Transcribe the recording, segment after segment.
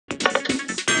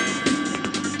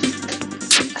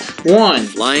1.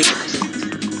 Blank.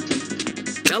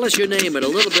 Tell us your name and a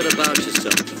little bit about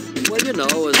yourself. Well, you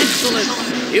know, excellent.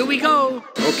 Here we go.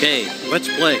 Okay, let's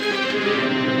play.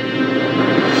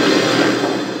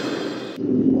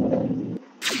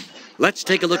 Let's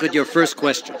take a look at your first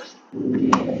question.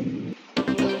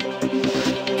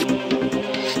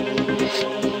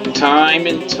 Time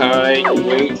and tide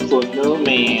wait for no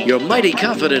man. You're mighty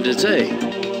confident it's A.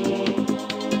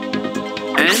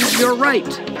 And you're right.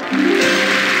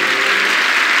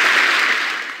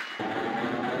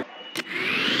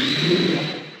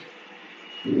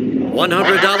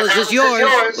 $100 is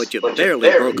yours, but you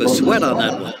barely broke a sweat on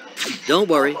that one. Don't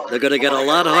worry, they're going to get a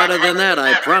lot harder than that,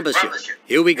 I promise you.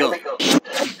 Here we go.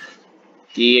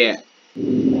 Yeah.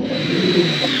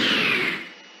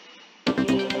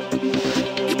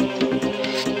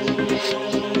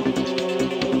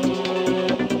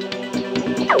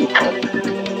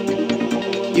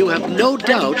 You have no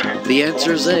doubt the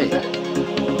answer's A.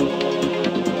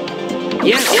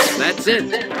 Yes, that's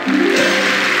it.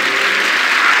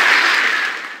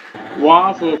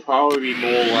 Waffle will probably be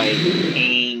more like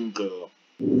anger.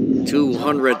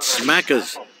 200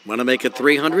 smackers. Want to make it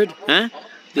 300, huh?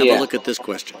 Have a look at this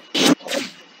question.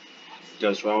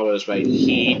 As well as like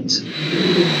heat.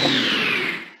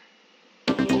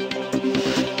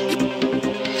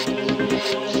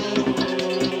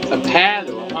 A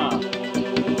paddle, huh?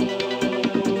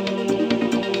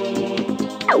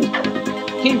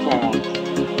 Ping pong.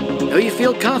 Now you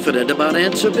feel confident about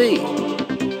answer B.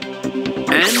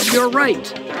 And you're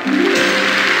right.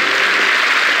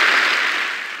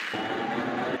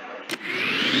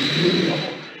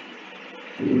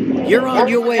 You're on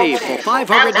your way for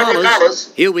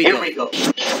 $500. Here we go.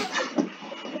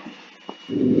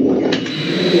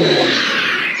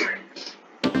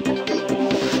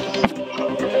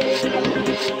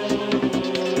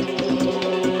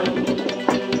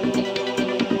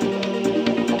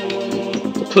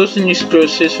 The person you score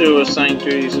sister or assigned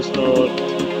duties is called.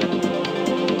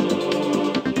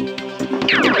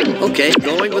 Okay,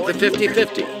 going with the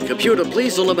 50-50. Computer,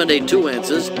 please eliminate 2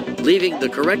 answers, leaving the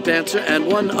correct answer and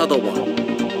one other one.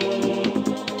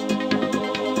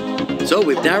 So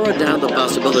we've narrowed down the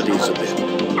possibilities a bit.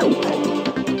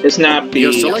 It's not B.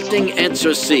 You're selecting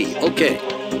answer C. Okay.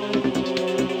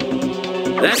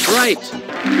 That's right.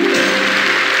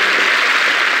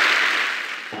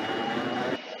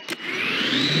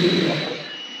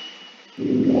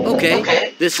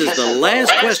 Okay, this is the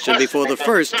last question before the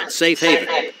first safe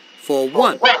haven. For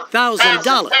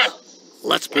 $1,000.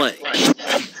 Let's play.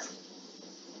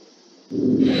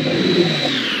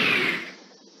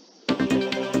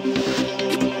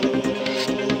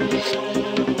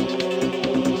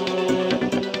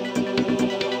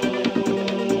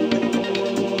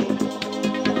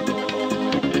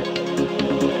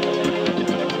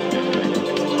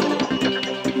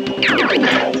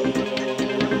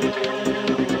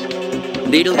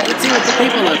 Needle, let's see what the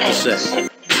people have to say.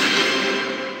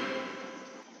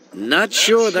 Not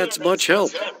sure that's much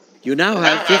help. You now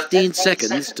have 15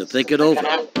 seconds to think it over.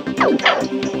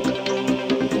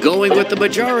 Going with the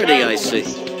majority, I see.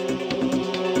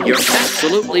 You're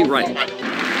absolutely right.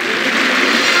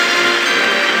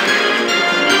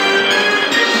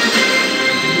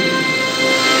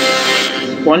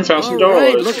 $1,000. All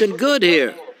right, looking good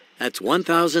here. That's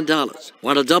 $1,000.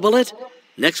 Want to double it?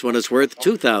 Next one is worth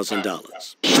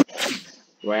 $2,000.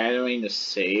 Rattling the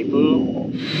saber?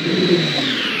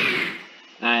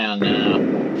 I don't know.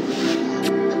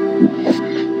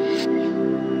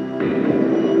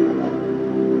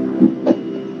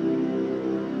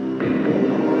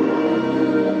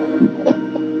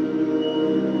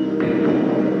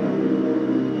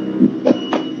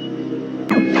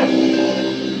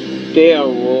 They are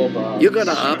robots. You're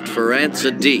gonna opt for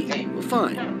answer D. Well,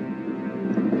 fine.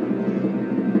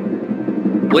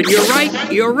 When you're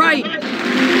right, you're right.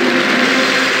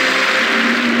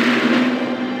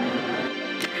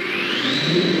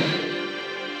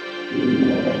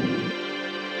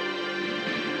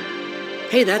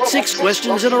 Hey, that's 6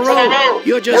 questions in a row.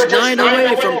 You're just 9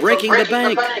 away from breaking the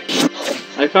bank.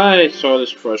 I thought I saw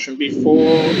this question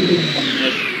before.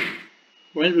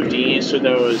 Went with the answer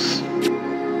that was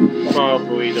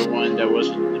probably the one that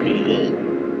wasn't going to be it.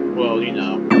 Well, you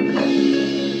know.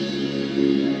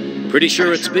 Pretty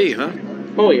sure it's B, huh?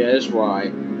 Oh yeah, that's why.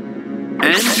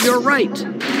 And you're right.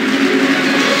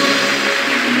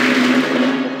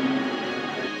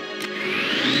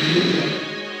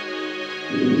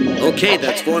 Okay,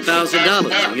 that's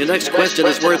 $4,000. Your next question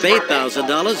is worth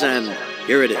 $8,000, and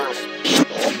here it is.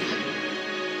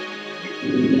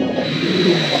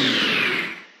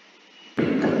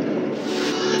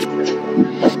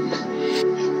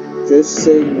 Just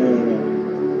say no.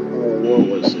 Oh, what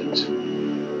was it?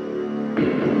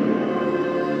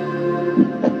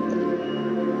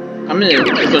 I'm gonna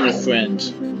phone a friend.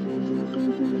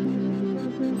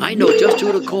 I know just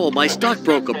who to call. My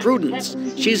stockbroker, Prudence.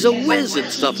 She's a whiz at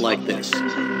stuff like this.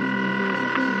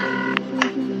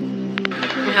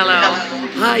 Hello?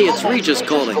 Hi, it's Regis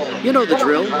calling. You know the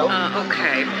drill.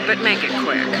 Okay, but make it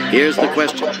quick. Here's the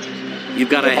question. You've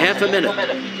got a half a minute.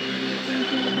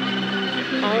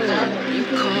 Oh, you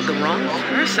called the wrong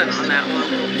person on that one.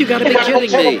 You gotta be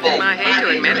kidding me. I hate to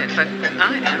admit it, but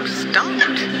I am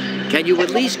stumped. Can you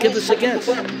at least give us a guess?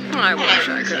 I wish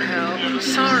I could help.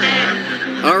 Sorry.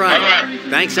 All right.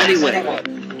 Thanks anyway.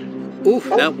 Oof,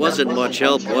 that wasn't much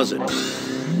help, was it?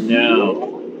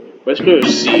 No. Let's go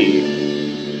to C.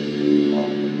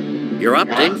 You're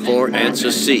opting for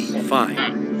answer C.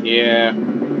 Fine. Yeah.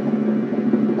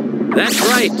 That's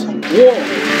right. Whoa!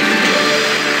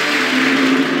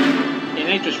 And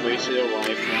I just wasted a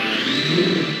lifeline.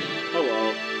 Oh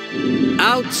well.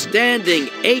 Outstanding.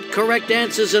 8 correct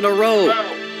answers in a row.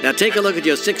 Now take a look at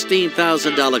your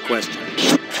 $16,000 question.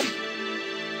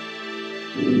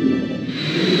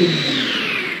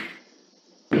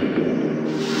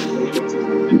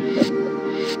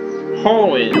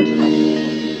 Holland.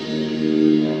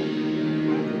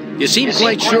 You seem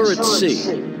quite sure it's C.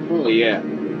 Oh yeah.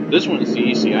 This one's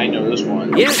easy. I know this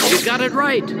one. Yes, you got it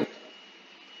right.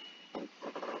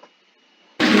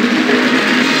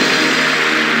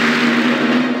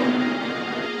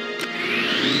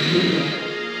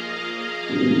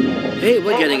 Hey,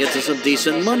 we're getting into some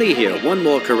decent money here. One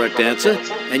more correct answer,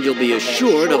 and you'll be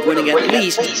assured of winning at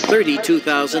least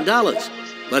 $32,000.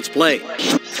 Let's play.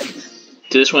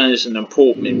 This one is an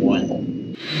important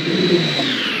one.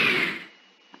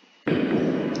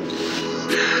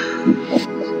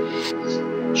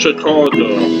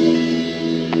 Chicago.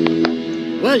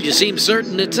 Well, you seem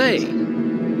certain it's A.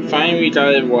 Finally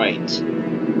got it right.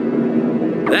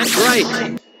 That's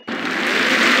right.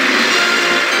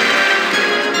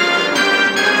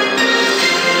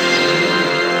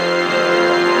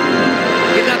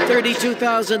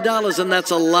 $32,000, and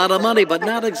that's a lot of money, but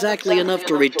not exactly enough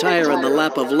to retire in the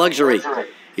lap of luxury.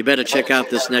 You better check out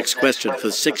this next question for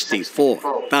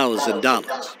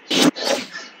 $64,000.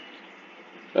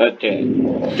 Okay.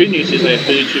 Good news is I have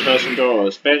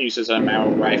 $32,000. Bad news is I'm out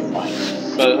of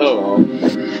lifelines. But oh well.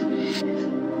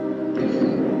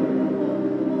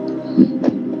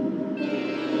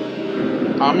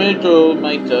 I'm gonna go with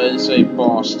my gut and say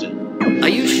Boston. Are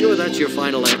you sure that's your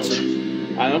final answer?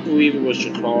 I don't believe it was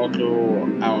Chicago or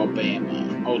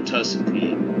Alabama or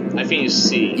Tuskegee. I think it's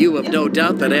C. You have no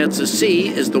doubt that answer C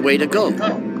is the way to go.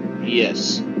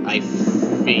 Yes, I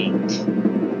think.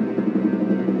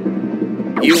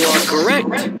 You are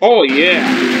correct. Oh yeah.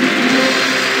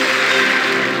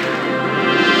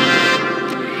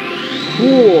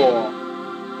 Cool.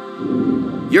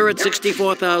 You're at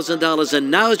 $64,000,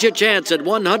 and now's your chance at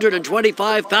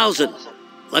 $125,000.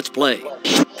 Let's play.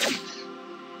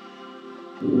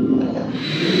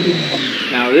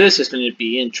 Now this is going to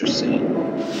be interesting.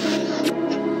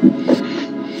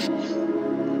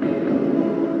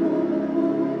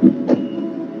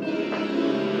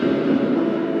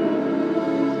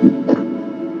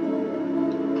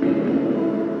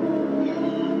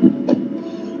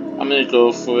 I'm going to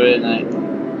go for it,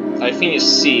 and I think it's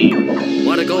C.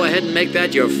 Want to go ahead and make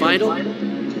that your final?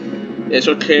 It's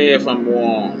okay if I'm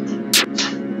wrong.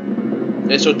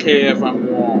 It's okay if I'm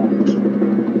wrong.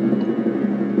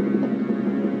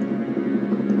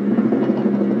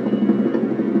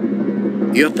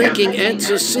 You're thinking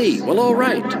answer C. Well, all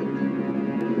right.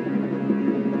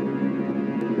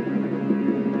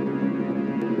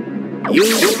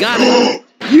 You got it.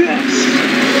 Yes!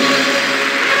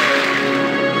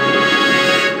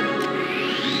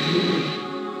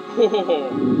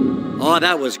 Oh,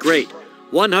 that was great.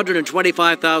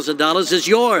 $125,000 is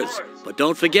yours. But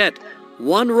don't forget,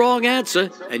 one wrong answer,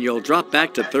 and you'll drop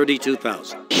back to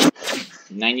 $32,000.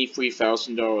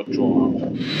 $93,000 drop.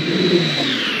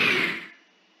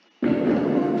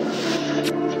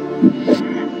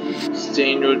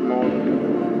 Standard mode.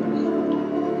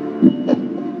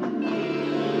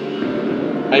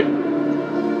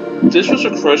 This was a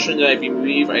question that I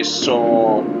believe I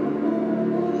saw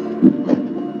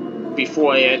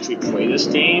before I actually played this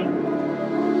game.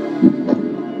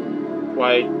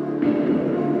 Like,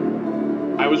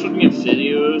 I was looking at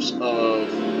videos of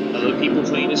other people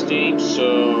playing this game,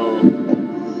 so,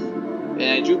 and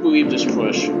I do believe this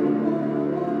question.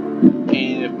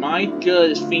 And if my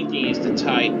gut is thinking it's the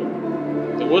title,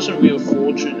 there wasn't Real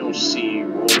Fortune or C,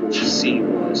 or C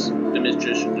was the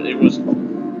magician.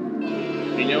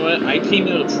 It You know what? I came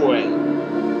here to play.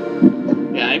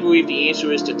 And I believe the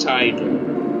answer is the title.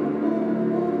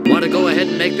 Want to go ahead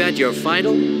and make that your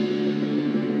final?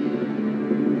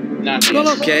 Not this. Well,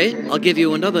 okay. I'll give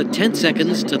you another 10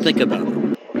 seconds to think about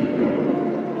it.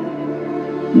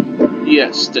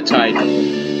 Yes, the title.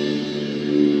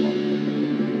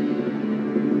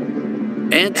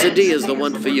 Answer D is the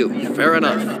one for you. Fair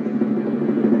enough.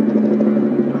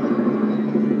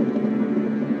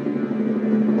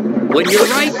 When you're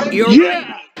right, you're right.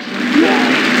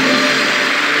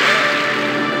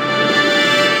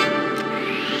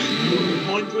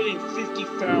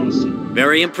 150,000.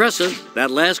 Very impressive.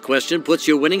 That last question puts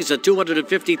your winnings at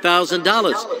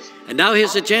 $250,000. And now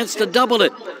here's a chance to double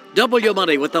it. Double your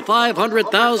money with the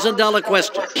 $500,000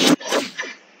 question.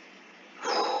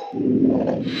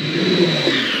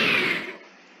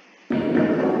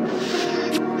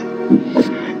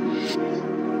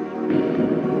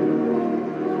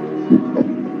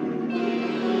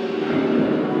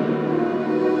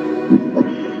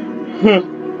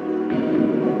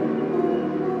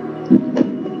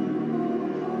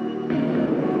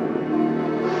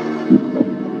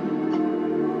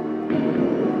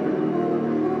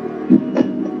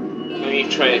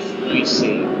 Let me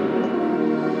see.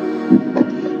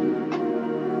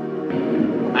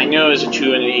 I know it's a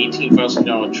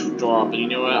 $218,000 draw, but you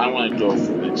know what? I want to go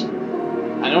for it.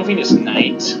 I don't think it's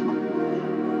night.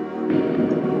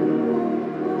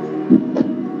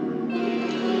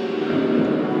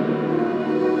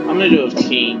 I'm gonna go with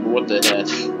king, but what the heck?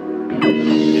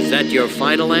 Is that your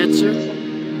final answer?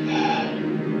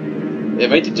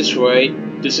 If I did this right,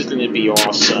 this is gonna be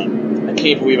awesome. I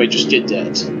can't believe I just did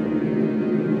that.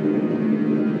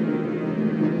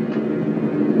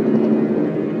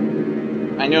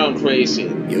 I know I'm crazy.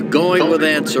 You're going with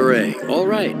answer A. All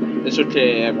right. It's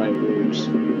okay if I lose.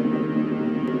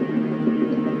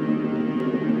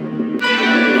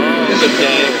 It's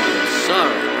okay.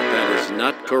 Sorry, that is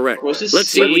not correct. Was this Let's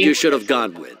see C? what you should have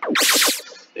gone with.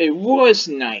 It was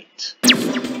night.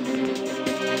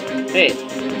 Hey.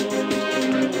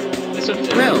 It's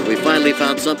okay. Well, we finally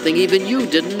found something even you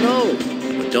didn't know.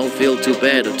 But don't feel too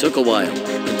bad, it took a while.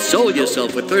 Console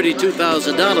yourself with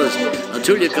 $32,000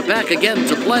 until you come back again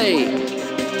to play.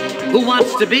 Who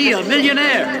Wants to Be a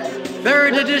Millionaire?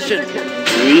 3rd edition.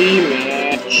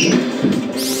 Rematch.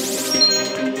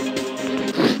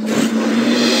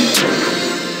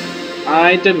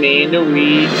 I demand a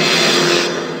rematch.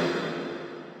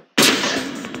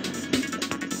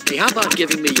 Hey, how about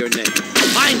giving me your name?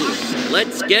 Finally,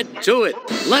 let's get to it.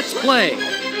 Let's play.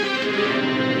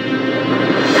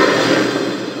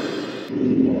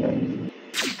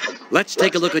 Let's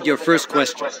take a look at your first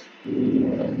question.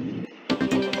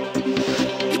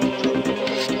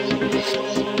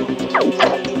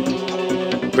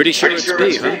 Pretty sure it's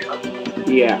B, huh?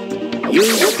 Yeah.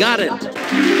 You got it.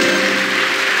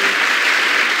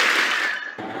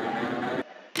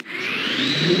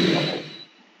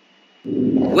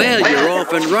 Well, you're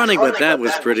off and running, but that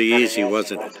was pretty easy,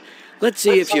 wasn't it? Let's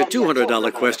see if your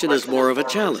 $200 question is more of a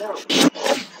challenge.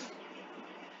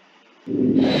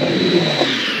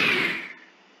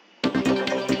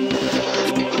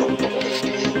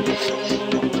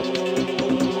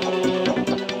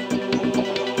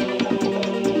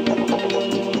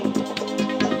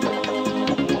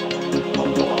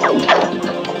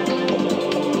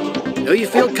 Oh, you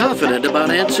feel confident about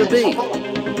answer B.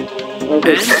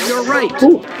 Okay. And you're right.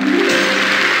 Ooh.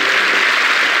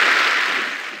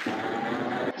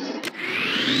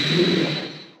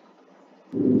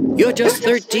 You're just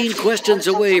 13 questions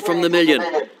away from the million.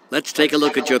 Let's take a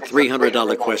look at your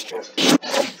 $300 question.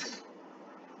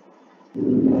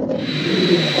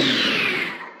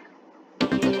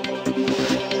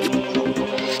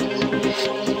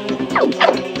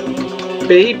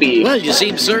 Baby. Well, you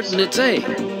seem certain it's A.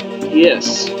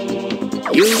 Yes.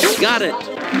 You got it.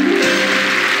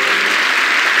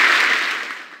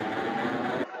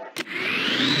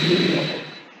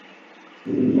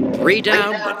 Three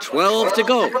down, but 12 to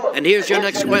go. And here's your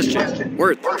next question,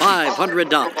 worth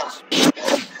 $500.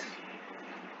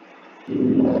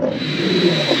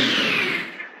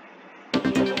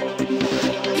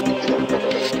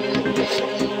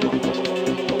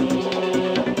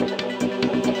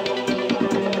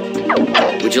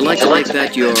 Would you like to make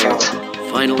that your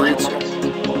final answer?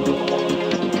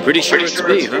 Pretty sure it's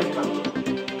B, huh?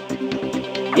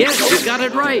 Yes, you got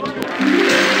it right.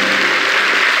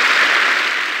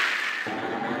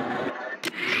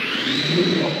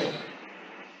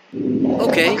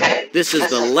 Okay, this is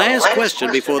the last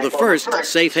question before the first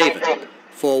safe haven.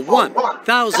 For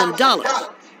 $1,000.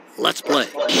 Let's play.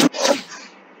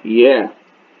 Yeah.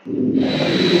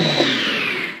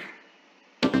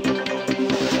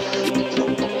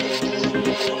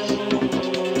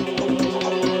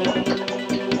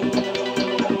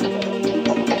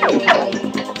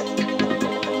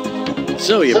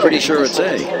 So you're pretty sure it's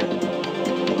A?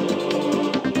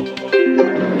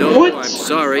 No, What? I'm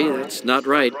sorry, that's not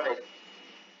right.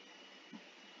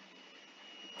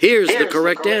 Here's the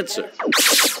correct answer.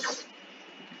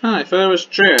 I thought it was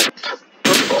Jack.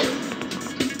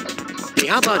 Hey,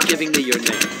 how about giving me your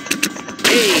name?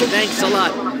 Hey, thanks a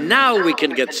lot. Now we can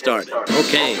get started.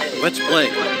 Okay, let's play.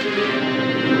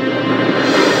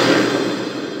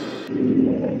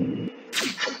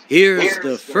 Here's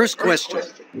the first question.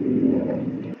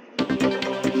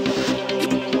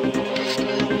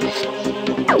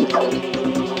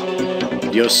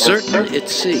 You're certain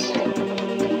it's C?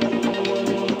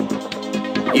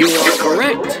 You are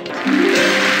correct.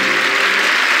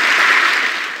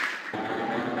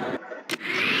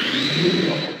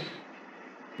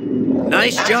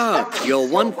 Nice job. You're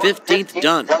 1/15th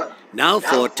done. Now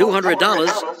for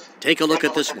 $200, take a look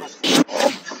at this one.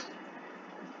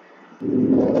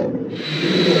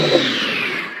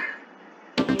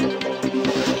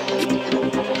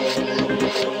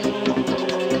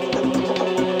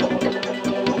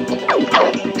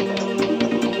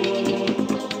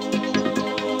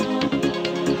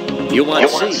 You want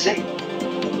C?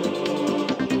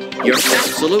 You're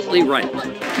absolutely right.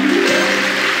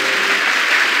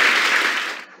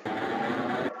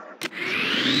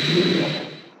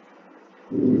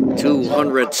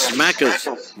 $200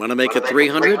 smackers. Want to make it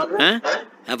 300? Huh?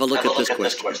 Have a look at this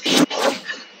question.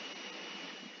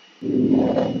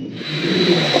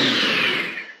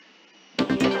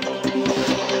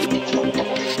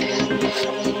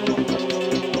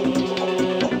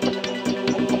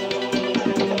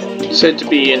 Said to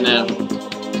be in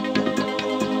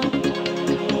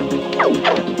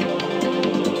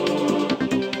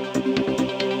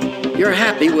You're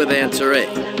happy with answer A.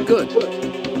 Good.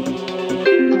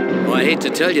 Well, I hate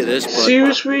to tell you this, but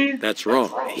seriously? that's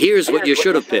wrong. Here's what you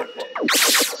should have picked.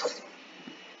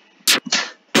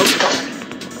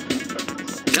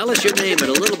 Tell us your name and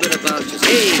a little bit about yourself.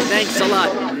 Hey, thanks a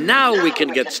lot. Now we can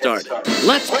get started.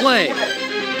 Let's play.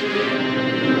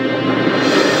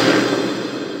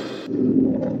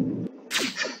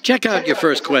 Check out your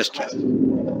first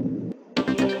question.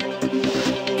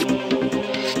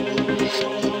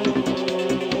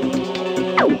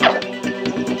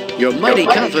 You're mighty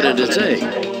confident it's A.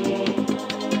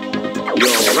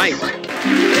 You're right.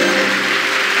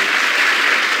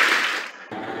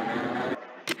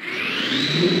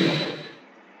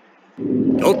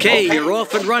 Okay, you're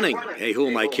off and running. Hey, who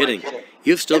am I kidding?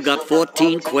 You've still got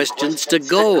 14 questions to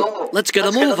go. Let's get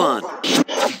a move on.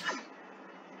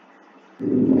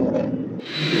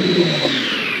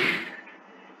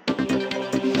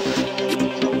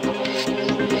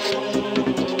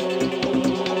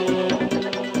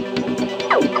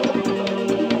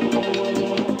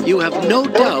 You have no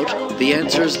doubt the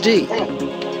answer is D.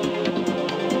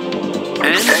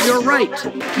 And you're right.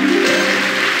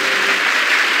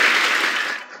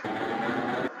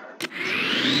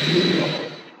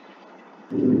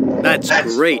 That's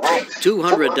great.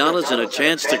 $200 and a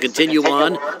chance to continue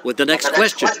on with the next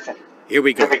question. Here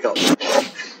we go.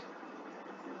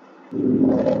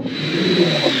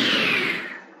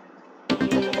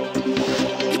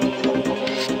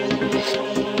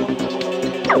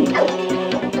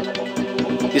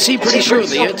 You seem pretty sure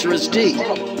the answer is D.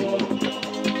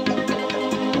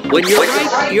 When you're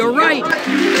right, you're right.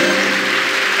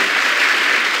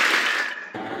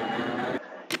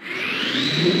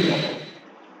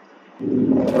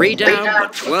 Three down,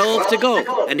 but 12 to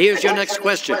go. And here's your next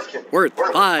question, worth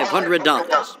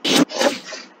 $500.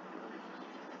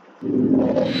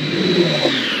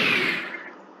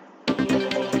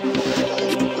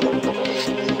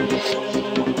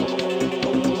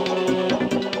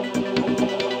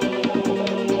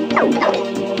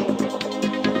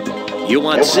 You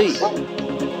want C.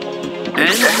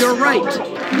 And you're right.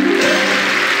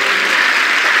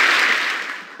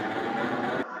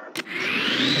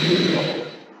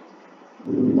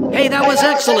 Hey, that was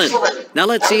excellent. Now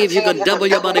let's see if you can double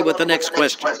your money with the next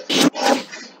question.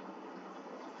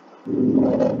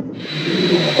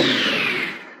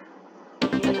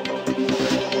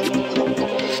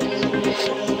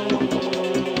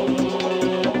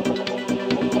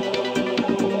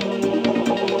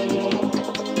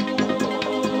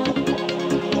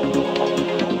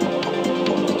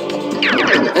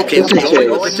 Okay, we're going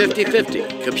with the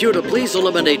 50-50. Computer, please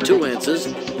eliminate two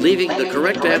answers, leaving the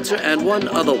correct answer and one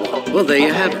other one. Well, there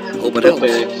you have it. Hope it helps.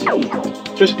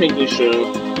 Okay. Just making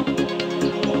sure.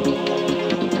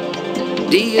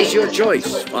 D is your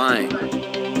choice. Fine.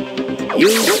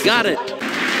 You got it.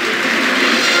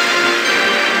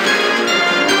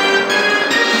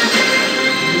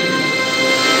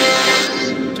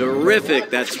 Terrific.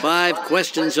 That's 5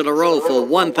 questions in a row for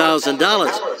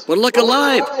 $1,000. But look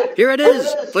alive. Here it is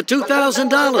for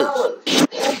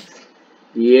 $2,000.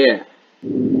 Yeah.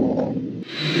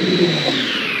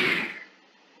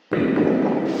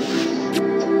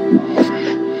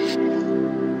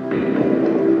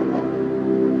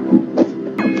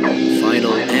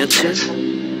 Final answer?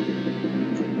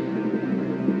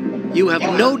 You have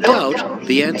no doubt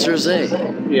the answer's A.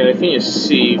 Yeah, I think it's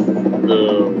C.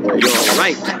 You're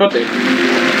right. Okay.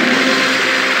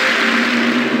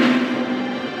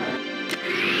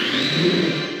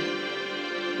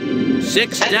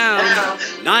 Six down,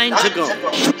 9 to go.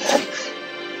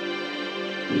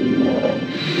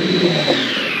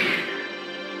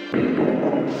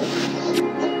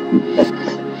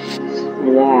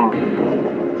 Wow.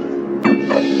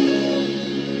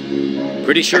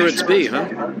 Pretty sure it's B, huh?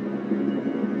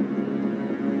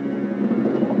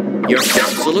 You're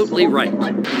absolutely right.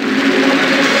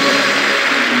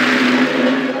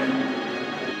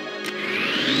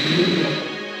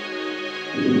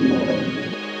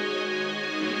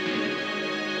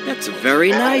 That's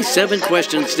very nice. 7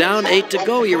 questions down, 8 to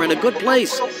go. You're in a good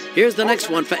place. Here's the next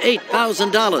one for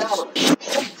 $8,000.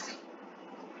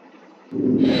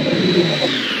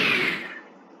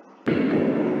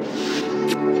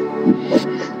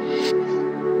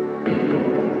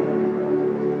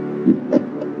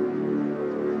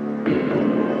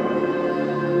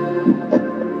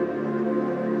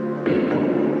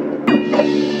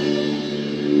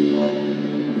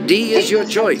 D is your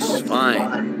choice.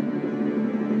 Fine.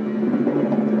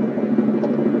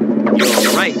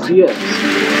 You're right. Yes.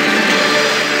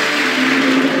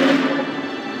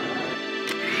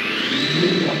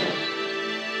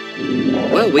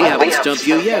 Well, we haven't stumped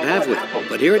you yet, have we?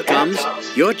 But here it comes.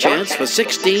 Your chance for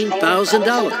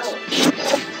 $16,000.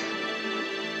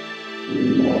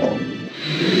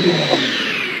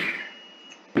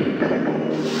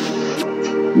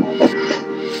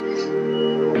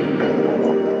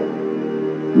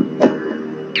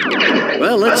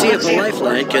 Well, let's see if the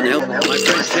Lifeline can help. My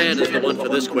friend Chad is the one for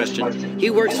this question. He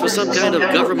works for some kind of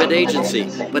government agency,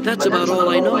 but that's about all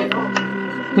I know.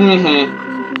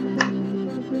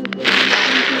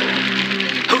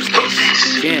 Who's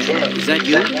this? Chad, is that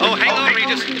you? Oh, hang on,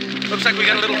 Regis. Looks like we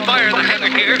got a little fire in the hangar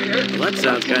here. Well, that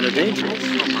sounds kind of dangerous.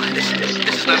 Oh my, this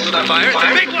is not a little fire, it's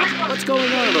a big one! What's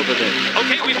going on over there?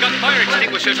 Okay, we've got fire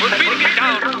extinguishers. We're beating it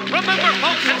down. Remember,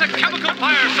 folks, it's a chemical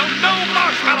fire, so no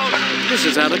marshmallows! This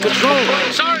is out of control.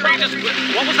 Sorry, Regis.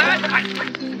 What was that?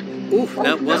 Oof,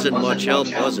 that wasn't much help,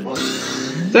 was it?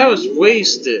 That was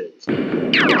wasted.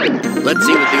 Let's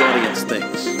see what the audience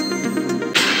thinks.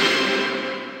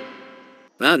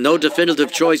 Well, no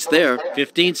definitive choice there.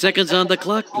 15 seconds on the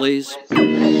clock, please.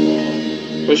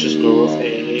 Let's just go with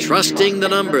A. Trusting the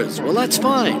numbers. Well, that's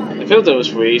fine. I felt that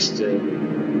was wasted.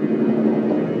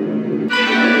 Oh,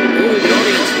 the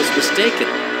audience was mistaken.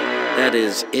 That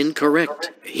is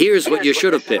incorrect. Here's what you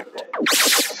should have picked.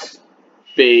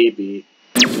 Baby.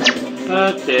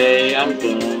 Okay, I'm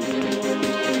done.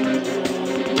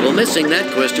 Well, missing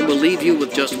that question will leave you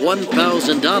with just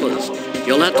 $1,000.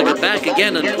 You'll have to go back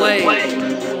again and play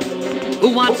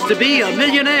Who Wants to Be a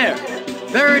Millionaire?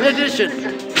 3rd edition.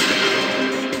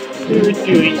 You're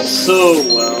doing so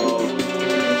well.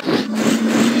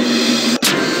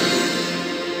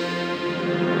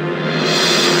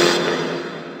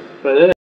 But